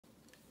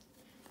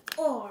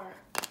Are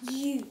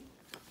you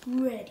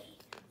ready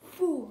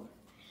for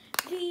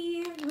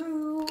Vir8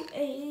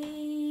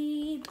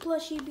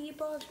 plushie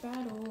beatbox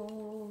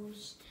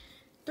battles?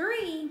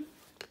 3.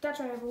 That's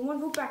right,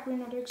 everyone. We're back with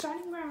another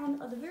exciting round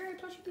of the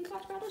Vir8 plushie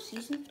beatbox battle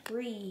season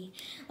 3.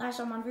 Last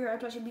time on Vir8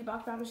 plushie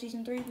beatbox battle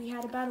season 3, we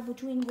had a battle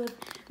between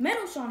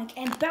Metal Sonic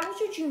and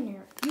Bowser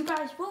Jr. You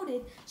guys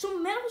voted, so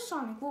Metal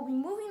Sonic will be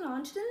moving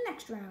on to the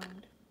next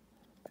round.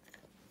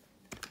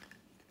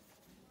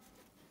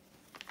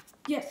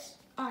 Yes,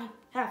 I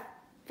have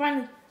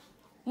finally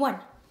won.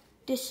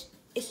 This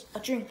is a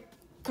dream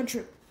come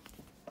true.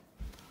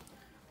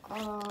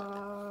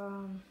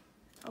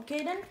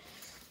 Okay then.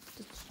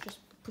 Let's just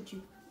put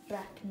you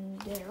back in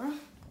there.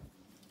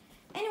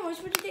 Anyways,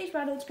 for today's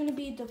battle, it's gonna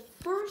be the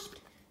first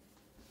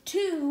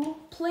two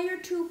player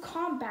 2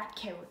 combat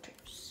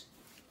characters.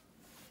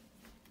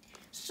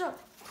 So,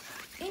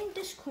 in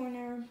this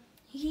corner,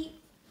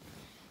 he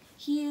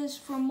is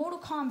from Mortal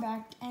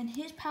Kombat, and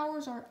his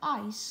powers are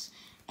ice,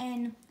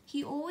 and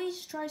he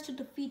always tries to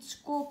defeat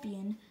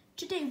Scorpion.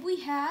 Today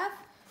we have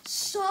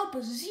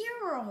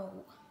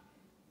Sub-Zero.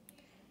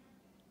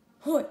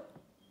 Hood.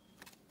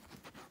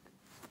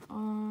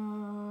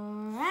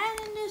 And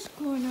in this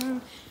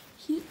corner,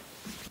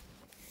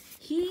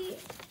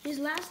 his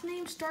last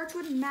name starts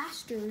with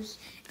Masters,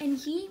 and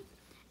he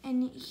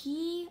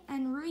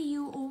and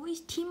Ryu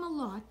always team a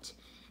lot,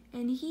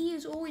 and he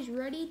is always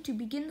ready to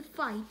begin the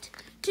fight.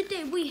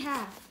 Today we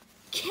have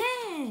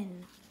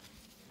Ken.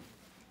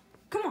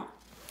 Come on.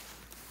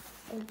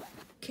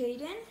 Okay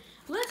then,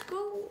 let's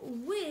go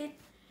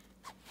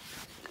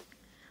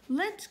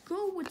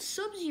with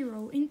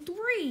Sub-Zero in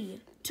 3,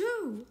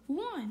 2,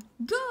 1,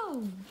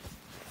 go.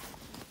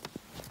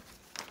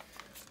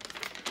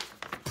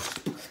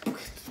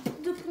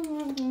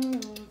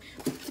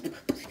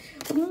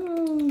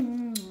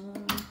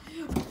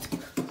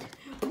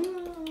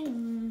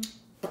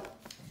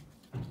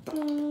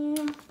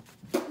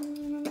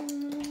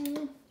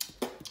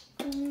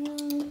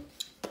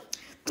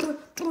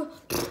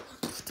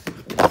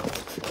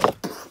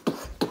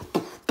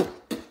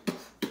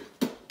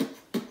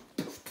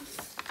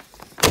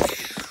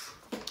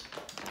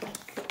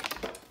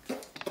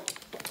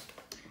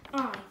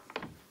 I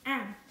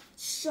am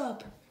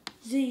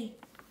Sub-Zero.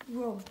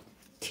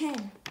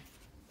 Ken.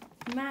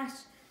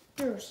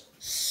 Masters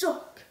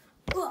suck.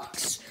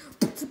 Bucks.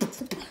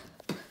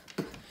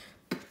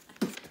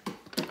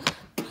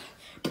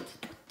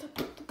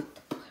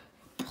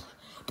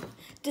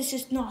 This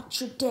is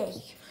not your day.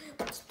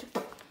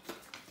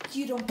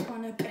 You don't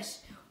wanna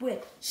mess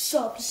with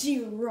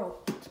Sub-Zero.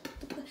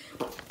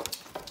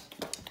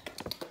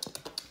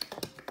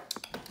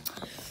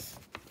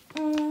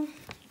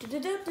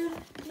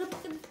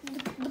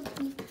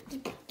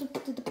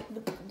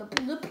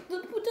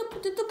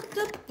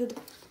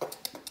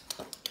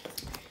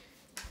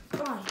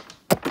 My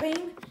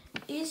name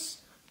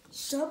is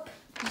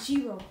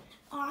Sub-Zero.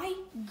 I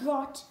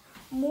got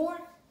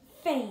more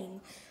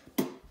fame.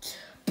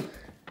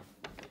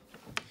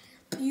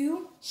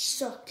 You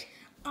suck.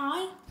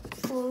 I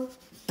will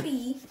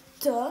be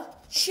the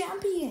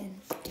champion.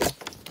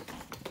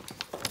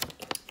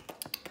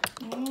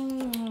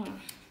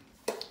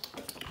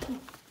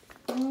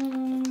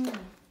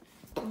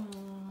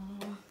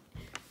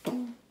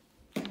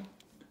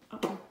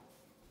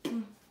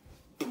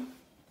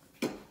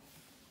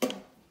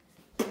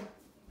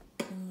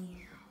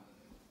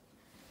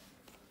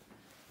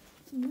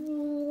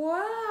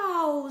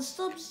 Wow,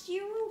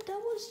 Sub-Zero, that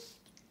was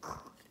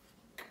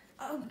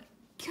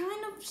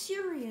kind of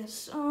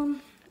serious.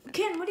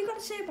 Ken, what do you got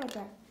to say about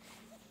that?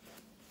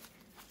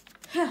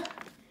 Huh.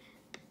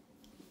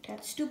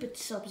 That stupid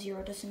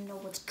Sub-Zero doesn't know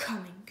what's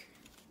coming.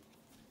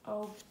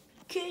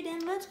 Okay,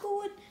 then let's go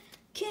with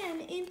Ken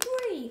in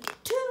 3,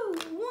 2,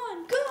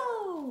 1,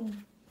 go!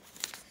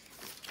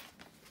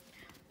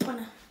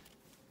 Bana.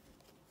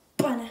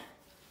 Bana.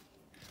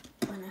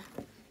 Bana.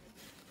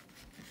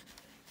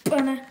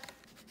 Bana.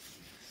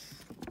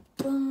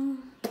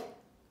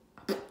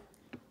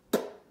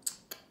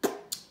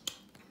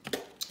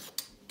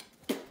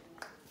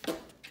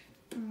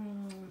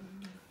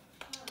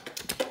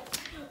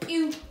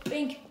 You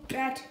think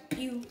that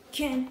you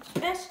can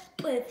mess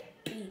with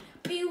me?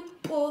 You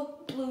will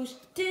lose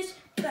this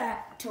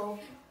battle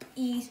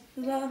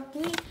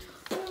easily.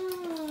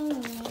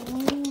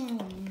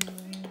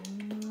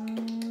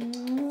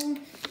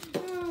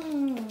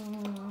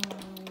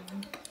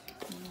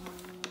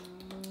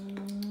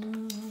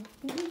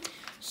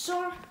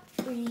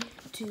 Sorry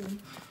to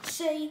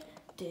say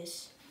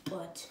this,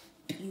 but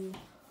you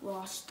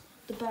lost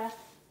the battle.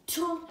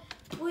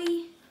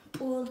 We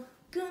will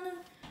gonna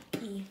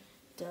be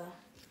the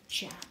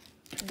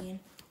champion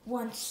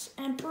once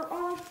and for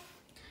all.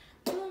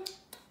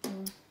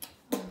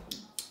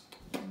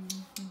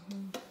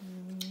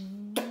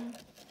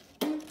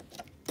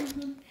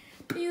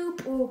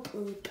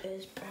 Boop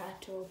is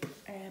battle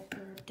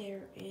forever.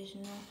 There is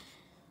no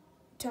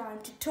time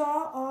to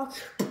talk.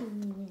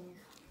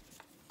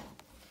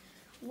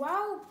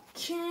 Wow,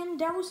 Chin.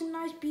 That was a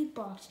nice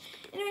beatbox.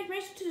 Anyways,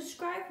 make sure to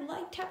subscribe,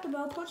 like, tap the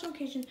bell, post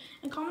notification,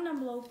 and comment down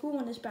below who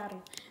won this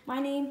battle. My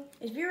name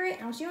is Vir8,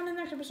 and I'll see you on the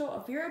next episode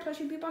of Vir8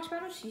 Plushie Beatbox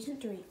Battle Season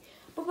 3.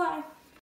 Bye-bye.